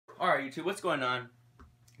Alright YouTube, what's going on?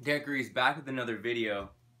 Derek Reeves back with another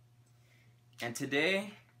video. And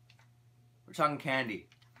today, we're talking candy.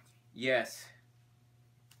 Yes.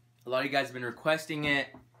 A lot of you guys have been requesting it.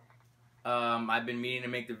 I've been meaning to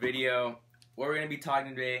make the video. What we're going to be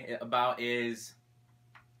talking today about is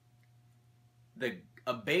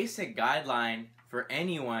a basic guideline for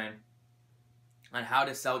anyone on how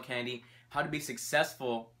to sell candy, how to be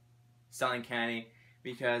successful selling candy.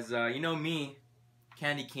 Because you know me,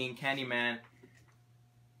 Candy King, Candy Man,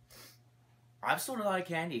 I've sold a lot of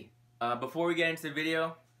candy. Before we get into the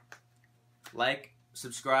video, like,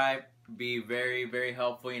 subscribe, be very, very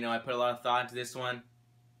helpful. You know, I put a lot of thought into this one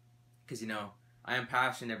because, you know, I am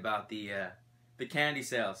passionate about the candy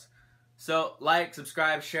sales. So, like,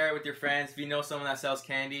 subscribe, share it with your friends. If you know someone that sells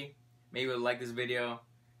candy, maybe would like this video,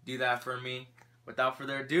 do that for me. Without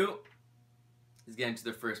further ado, let's get into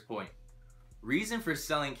the first point. Reason for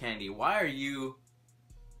selling candy. Why are you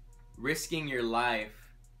risking your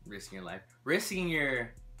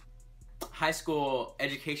high school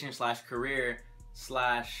education / career /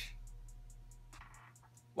 why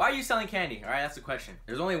are you selling candy? Alright, that's the question.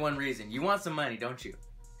 There's only one reason. You want some money, don't you?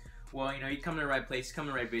 Well, you know, you come to the right place, you come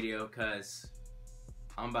to the right video, because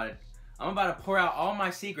I'm about to pour out all my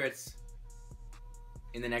secrets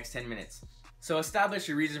in the next 10 minutes. So establish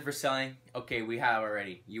your reason for selling. Okay, we have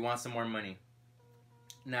already. You want some more money.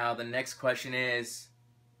 Now the next question is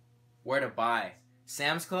where to buy.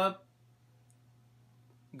 Sam's Club,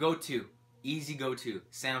 go-to, easy go-to,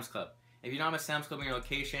 Sam's Club. If you don't have a Sam's Club in your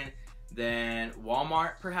location, then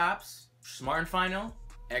Walmart perhaps, Smart & Final,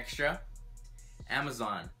 Extra,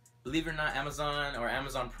 Amazon. Believe it or not, Amazon or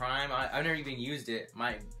Amazon Prime, I've never even used it.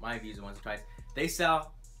 Might have used it once or twice. They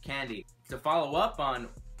sell candy. To follow up on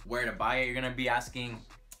where to buy it, you're gonna be asking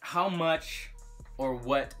how much or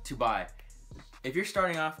what to buy. If you're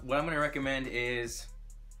starting off, what I'm gonna recommend is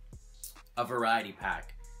a variety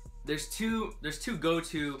pack. There's two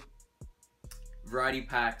go-to variety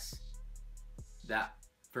packs that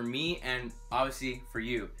for me and obviously for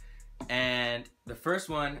you. And the first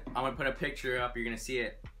one, I'm gonna put a picture up, you're gonna see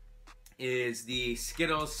it, is the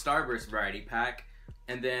Skittles Starburst variety pack.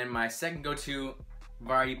 And then my second go-to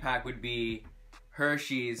variety pack would be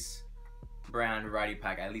Hershey's brand variety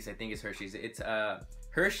pack. At least I think it's Hershey's. It's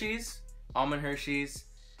Hershey's, Almond Hershey's,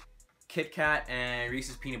 Kit Kat, and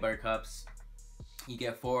Reese's Peanut Butter Cups. You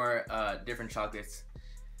get 4 different chocolates.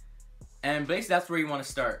 And basically that's where you want to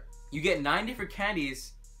start. You get 9 different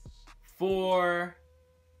candies for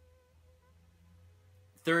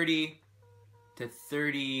 $30 to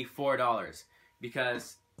 $34,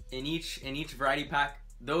 because in each variety pack,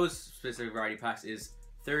 those specific variety packs is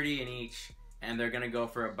 30 in each, and they're gonna go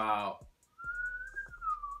for about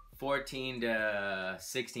 14 to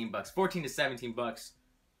 16 bucks, 14 to 17 bucks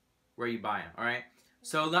where you buy them. All right,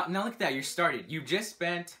 so now look at that, you're started. You just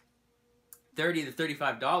spent $30 to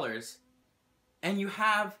 $35 and you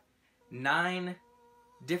have 9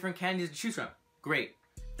 different candies to choose from. Great,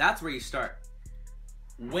 that's where you start.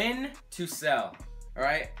 When to sell. All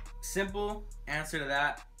right, simple answer to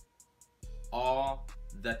that: all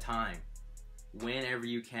the time, whenever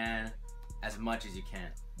you can, as much as you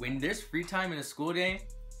can. When there's free time in a school day,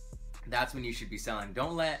 that's when you should be selling.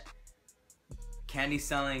 Don't let candy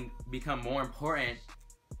selling become more important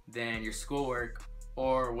than your schoolwork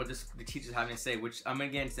or what the teacher's having to say, which I'm gonna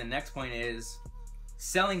get into the next point, is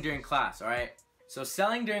selling during class. All right, so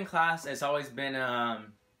selling during class has always been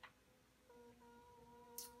an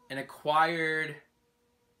acquired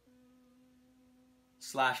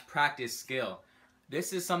 / practice skill.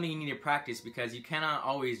 This is something you need to practice because you cannot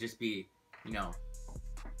always just be, you know,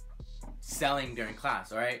 selling during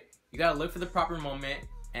class. All right, you gotta look for the proper moment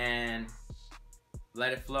and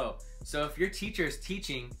let it flow. So if your teacher is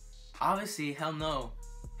teaching, obviously, heck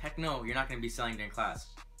no, you're not gonna be selling during class.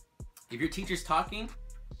 If your teacher's talking,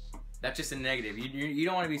 that's just a negative. You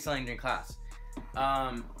don't want to be selling during class.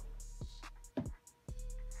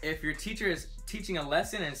 If your teacher is teaching a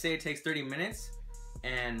lesson and say it takes 30 minutes,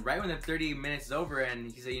 and right when the 30 minutes is over and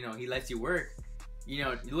he said, you know, he lets you work, you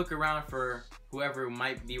know, you look around for whoever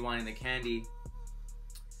might be wanting the candy.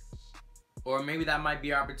 Or maybe that might be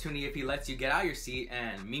your opportunity if he lets you get out of your seat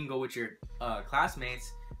and mingle with your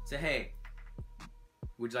classmates. Say, hey,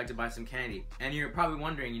 would you like to buy some candy? And you're probably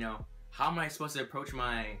wondering, you know, how am I supposed to approach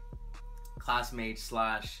my classmates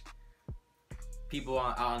 / people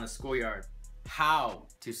out on the schoolyard? How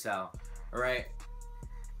to sell, all right?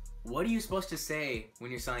 What are you supposed to say when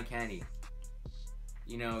you're selling candy?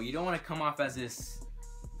 You know, you don't want to come off as this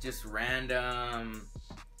just random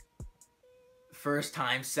first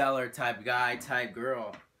time seller type guy, type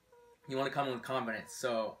girl. You want to come with confidence.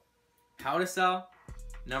 So how to sell?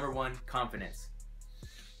 Number one, confidence.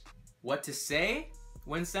 What to say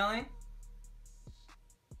when selling?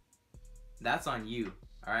 That's on you,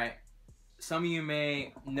 all right? Some of you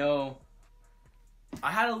may know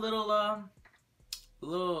I had a little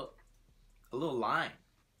line,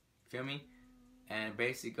 feel me? And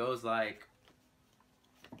basically goes like,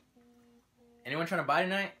 anyone trying to buy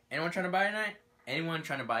tonight? Anyone trying to buy tonight? Anyone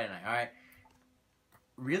trying to buy tonight, all right?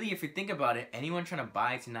 Really, if you think about it, anyone trying to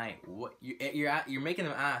buy tonight, what you're making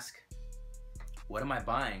them ask, what am I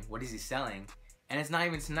buying? What is he selling? And it's not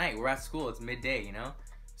even tonight. We're at school. It's midday, you know?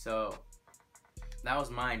 So that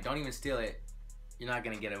was mine. Don't even steal it. You're not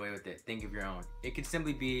going to get away with it. Think of your own. It could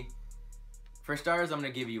simply be, for starters, I'm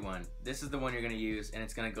going to give you one. This is the one you're going to use, and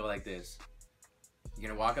it's going to go like this. You're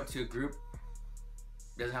going to walk up to a group.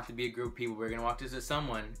 It doesn't have to be a group of people. We're going to walk to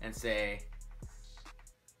someone and say,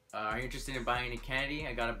 are you interested in buying any candy?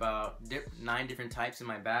 I got about 9 different types in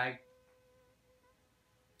my bag.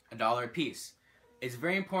 $1 a piece. It's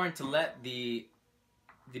very important to let the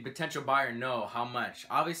potential buyer know how much.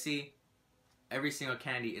 Obviously, every single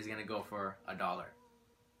candy is going to go for $1.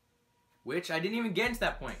 Which I didn't even get into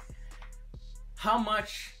that point. How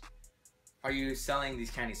much are you selling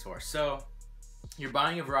these candies for? So, you're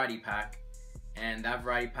buying a variety pack, and that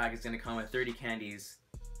variety pack is going to come with 30 candies.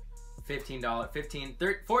 $14 to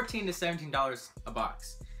 $17 a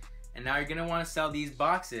box. And now you're gonna want to sell these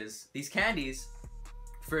boxes, these candies,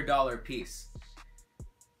 for $1 a piece.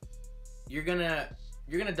 You're gonna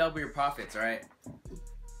double your profits, all right?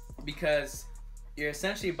 Because you're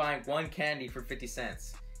essentially buying one candy for 50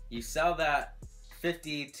 cents. You sell that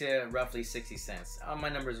 50 to roughly 60 cents. Oh, my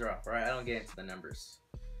numbers are off, right? I don't get into the numbers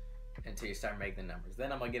until you start making the numbers.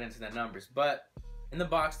 Then I'm gonna get into the numbers. But in the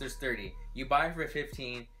box, there's 30. You buy for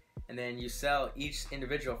 15. And then you sell each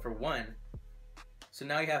individual for 1. So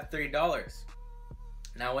now you have $30.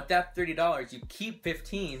 Now with that $30, you keep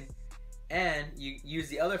 15 and you use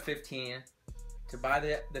the other 15 to buy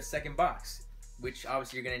the second box, which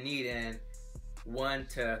obviously you're gonna need in 1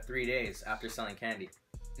 to 3 days after selling candy.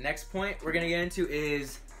 Next point we're gonna get into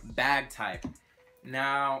is bag type.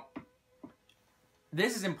 Now,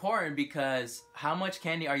 this is important because how much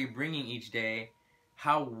candy are you bringing each day?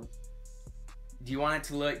 Do you want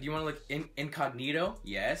to look incognito?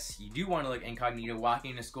 Yes, you do want to look incognito, walking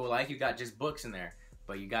into school like you got just books in there,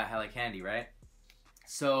 but you got hella candy, right?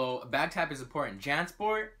 So bag type is important.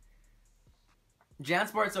 Jansport's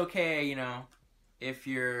okay, you know, if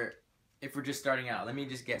we're just starting out. Let me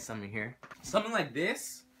just get something here. Something like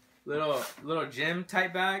this, little gym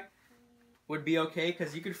type bag would be okay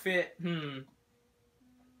because you could fit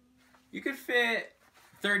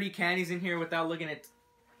 30 candies in here without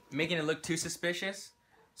making it look too suspicious.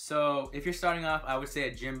 So if you're starting off, I would say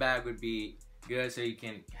a gym bag would be good so you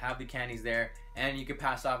can have the candies there and you can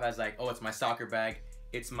pass off as like, oh, it's my soccer bag,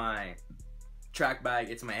 it's my track bag,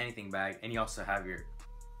 it's my anything bag, and you also have your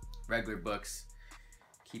regular books.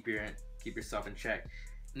 Keep yourself in check.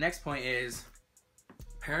 Next point is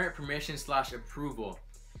parent permission / approval.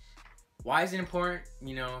 Why is it important?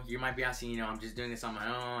 You know, you might be asking, you know, I'm just doing this on my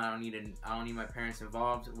own. I don't need my parents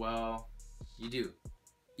involved. Well, you do.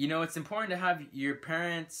 You know, it's important to have your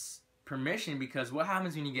parents' permission because what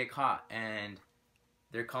happens when you get caught and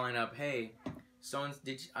they're calling up, hey,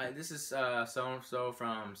 this is so-and-so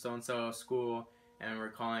from so-and-so school, and we're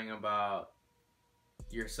calling about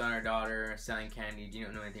your son or daughter selling candy. Do you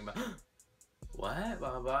don't know anything about what? Blah,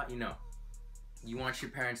 blah, blah. You know, you want your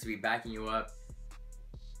parents to be backing you up.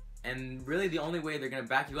 And really the only way they're going to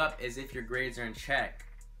back you up is if your grades are in check.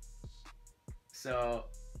 So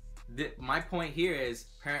my point here is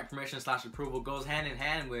parent permission / approval goes hand in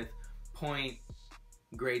hand with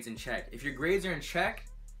grades in check. If your grades are in check,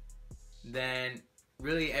 then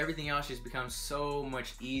really everything else just becomes so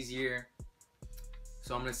much easier.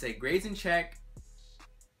 So I'm gonna say grades in check.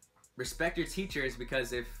 Respect your teachers,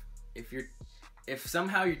 because if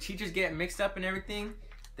somehow your teachers get mixed up in everything,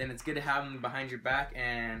 then it's good to have them behind your back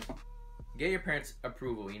and get your parents'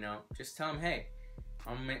 approval. You know, just tell them, hey,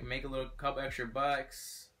 I'm gonna make a couple extra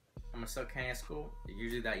bucks. I'm gonna sell candy at school. It's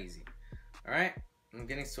usually that easy. All right, I'm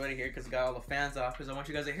getting sweaty here because I got all the fans off because I want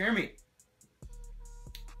you guys to hear me.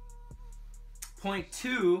 Point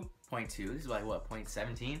two. This is like what, point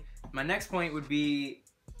 17? My next point would be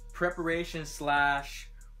preparation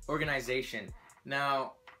 / organization.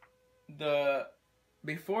 Now,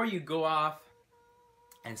 before you go off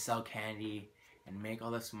and sell candy and make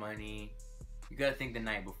all this money, you gotta think the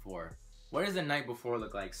night before. What does the night before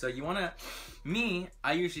look like? So you wanna,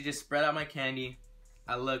 I usually just spread out my candy.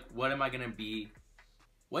 I look, what am I gonna be?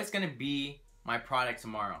 What's gonna be my product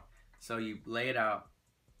tomorrow? So you lay it out.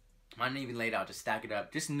 Might not even lay it out, just stack it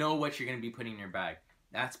up. Just know what you're gonna be putting in your bag.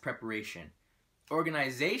 That's preparation.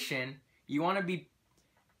 Organization, you want to be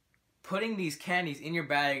putting these candies in your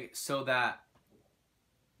bag so that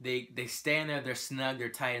they stay in there, they're snug, they're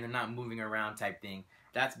tight, and they're not moving around type thing.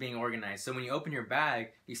 That's being organized. So when you open your bag,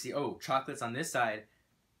 you see, oh, chocolates on this side,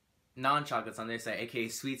 non-chocolates on this side, aka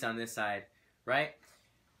sweets on this side, right?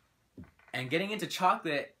 And getting into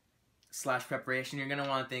chocolate / preparation, you're going to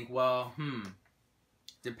want to think, well,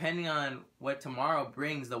 depending on what tomorrow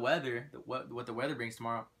brings, the weather, what the weather brings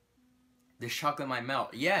tomorrow, this chocolate might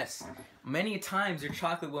melt. Yes, many times your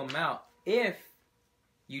chocolate will melt if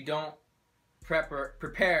you don't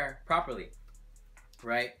prepare properly,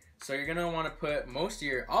 right? So you're gonna want to put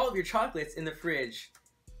all of your chocolates in the fridge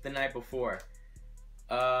the night before.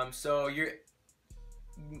 So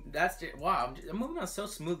wow, I'm moving on so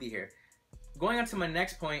smoothly here. Going on to my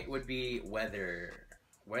next point would be weather.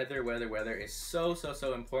 Weather is so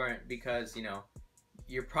important, because you know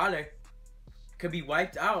your product could be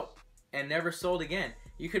wiped out and never sold again.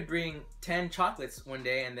 You could bring 10 chocolates one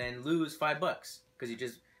day and then lose $5 because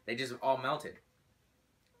they just all melted.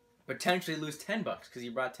 Potentially lose $10 because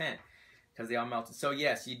you brought 10 because they all melted. So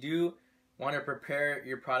yes, you do want to prepare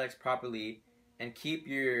your products properly and keep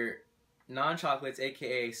your non-chocolates,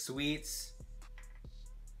 aka sweets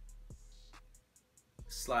 /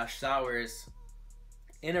 sours,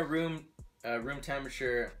 in a room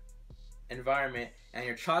temperature environment, and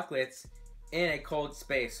your chocolates in a cold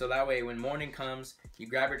space. So that way when morning comes, you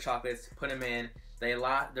grab your chocolates, put them in,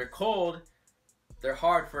 they're cold, they're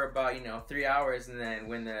hard for about 3 hours, and then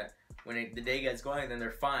when the day gets going, then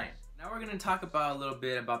they're fine. Now we're going to talk about a little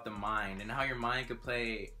bit about the mind and how your mind could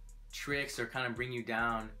play tricks or kind of bring you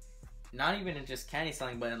down, not even in just candy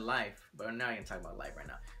selling, but in life. But now I'm going to talk about life right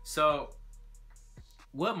now. So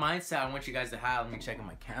what mindset I want you guys to have, let me check if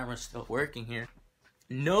my camera's still working here.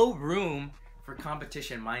 No room for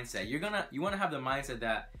competition mindset. You want to have the mindset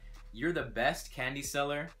that you're the best candy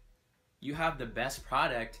seller, you have the best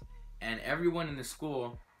product, and everyone in the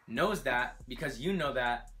school knows that because you know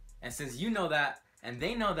that. And since you know that and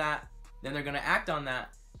they know that, then they're going to act on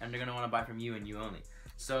that, and they're going to want to buy from you and you only.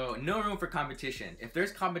 So no room for competition. If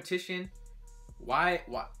there's competition, why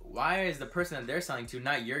is the person that they're selling to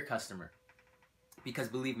not your customer? Because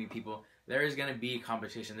believe me, people, there is going to be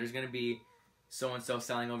competition. There's going to be so-and-so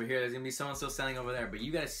selling over here. There's going to be so-and-so selling over there. But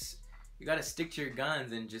you gotta stick to your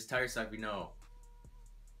guns and just tell yourself,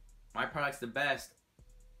 my product's the best.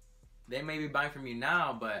 They may be buying from you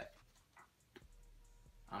now, but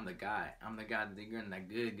I'm the guy. I'm the guy that getting that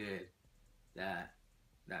good.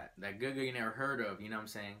 That good you never heard of. You know what I'm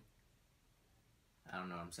saying? I don't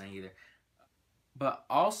know what I'm saying either. But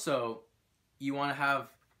also, you want to have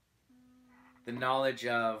the knowledge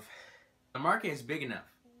of the market is big enough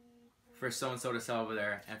for so-and-so to sell over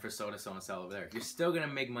there and for so-and-so to sell over there. You're still going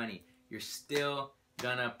to make money. You're still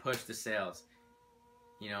going to push the sales.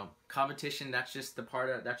 Competition, that's just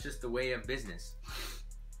the way of business.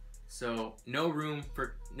 So no room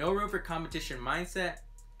for competition mindset,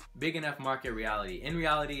 big enough market reality. In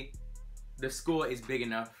reality, the school is big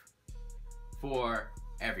enough for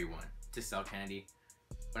everyone to sell candy.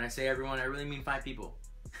 When I say everyone, I really mean 5 people.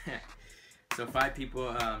 So 5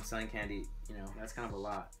 people selling candy, that's kind of a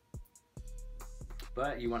lot.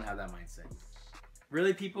 But you want to have that mindset.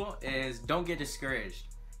 Really, people, is don't get discouraged,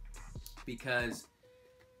 because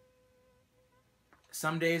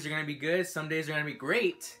some days are going to be good, some days are going to be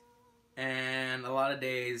great, and a lot of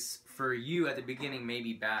days for you at the beginning may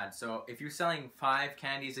be bad. So if you're selling 5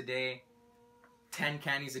 candies a day, 10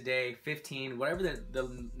 candies a day, 15, whatever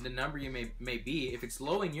the number you may be, if it's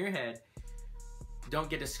low in your head, don't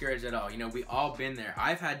get discouraged at all. We all been there.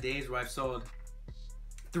 I've had days where I've sold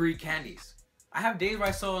 3 candies. I have days where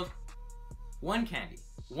I sold 1 candy.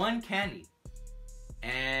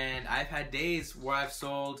 And I've had days where I've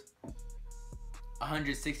sold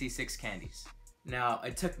 166 candies. Now,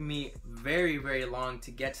 it took me very, very long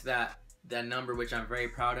to get to that number, which I'm very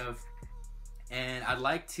proud of. And I'd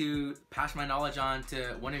like to pass my knowledge on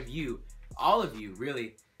to one of you, all of you,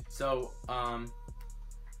 really. So,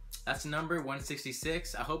 that's the number,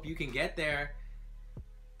 166. I hope you can get there.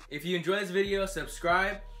 If you enjoyed this video,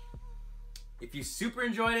 subscribe. If you super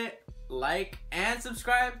enjoyed it, like and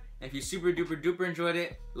subscribe. And if you super duper duper enjoyed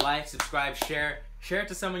it, like, subscribe, share. Share it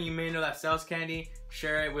to someone you may know that sells candy.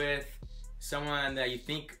 Share it with someone that you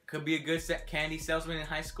think could be a good candy salesman in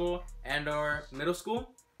high school and or middle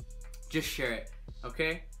school. Just share it,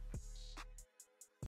 okay?